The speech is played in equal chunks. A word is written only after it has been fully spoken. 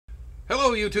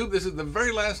Hello YouTube, this is the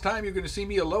very last time you're going to see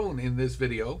me alone in this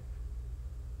video.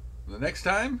 The next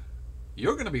time,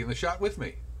 you're going to be in the shot with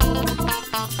me.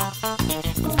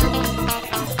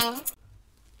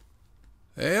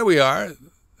 There we are.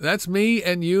 That's me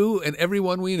and you and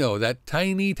everyone we know. That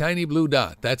tiny, tiny blue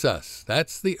dot. That's us.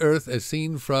 That's the Earth as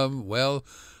seen from, well,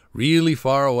 really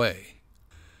far away.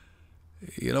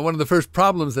 You know, one of the first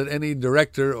problems that any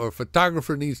director or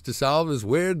photographer needs to solve is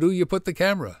where do you put the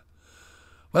camera?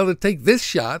 Well, to take this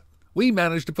shot, we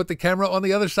managed to put the camera on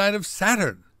the other side of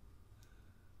Saturn.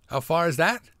 How far is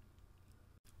that?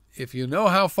 If you know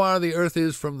how far the Earth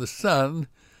is from the Sun,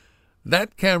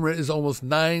 that camera is almost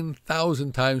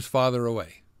 9,000 times farther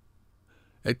away.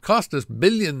 It cost us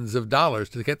billions of dollars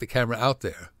to get the camera out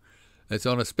there. It's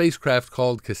on a spacecraft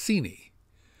called Cassini,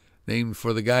 named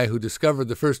for the guy who discovered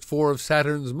the first 4 of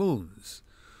Saturn's moons.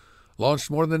 Launched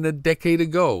more than a decade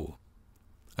ago.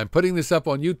 I'm putting this up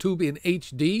on YouTube in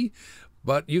HD,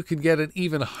 but you can get an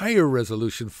even higher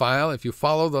resolution file if you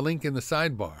follow the link in the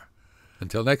sidebar.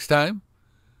 Until next time,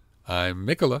 I'm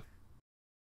Mickeleh.